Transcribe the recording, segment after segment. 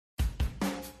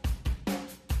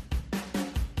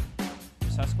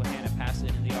Susquehanna passes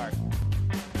it in the arc.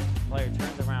 Player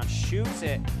turns around, shoots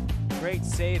it. Great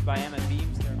save by Emma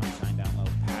Beamster. Sunshine down low,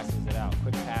 passes it out.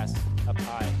 Quick pass up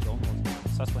high.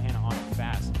 Almost Susquehanna on it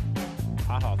fast.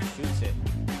 Pothoff shoots it.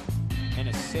 And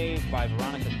a save by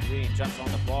Veronica Green. Jumps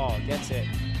on the ball, gets it.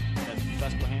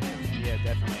 Susquehanna, yeah,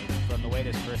 definitely. From the way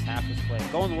this first half was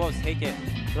played. Golden Wolves take it,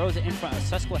 throws it in front of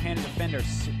Susquehanna defender,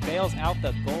 bails out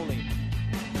the goalie.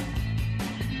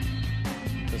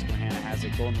 Susquehanna has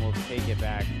it. Golden Wolves take it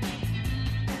back.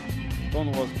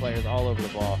 Golden Wolves players all over the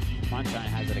ball. Sunshine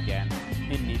has it again.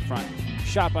 In deep front.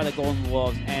 Shot by the Golden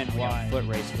Wolves and wide. Foot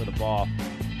race for the ball.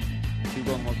 Two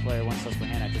Golden Wolves player, one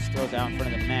Susquehanna. Just throws out in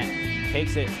front of the net.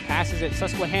 Takes it, passes it.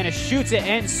 Susquehanna shoots it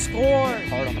and scores.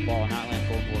 Hard on the ball, not letting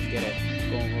Golden Wolves get it.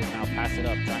 Golden Wolves now pass it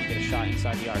up, trying to get a shot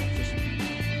inside the arc.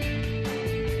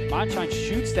 Sunshine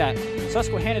shoots that.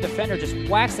 Susquehanna defender just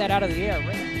whacks that out of the air.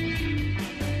 Right?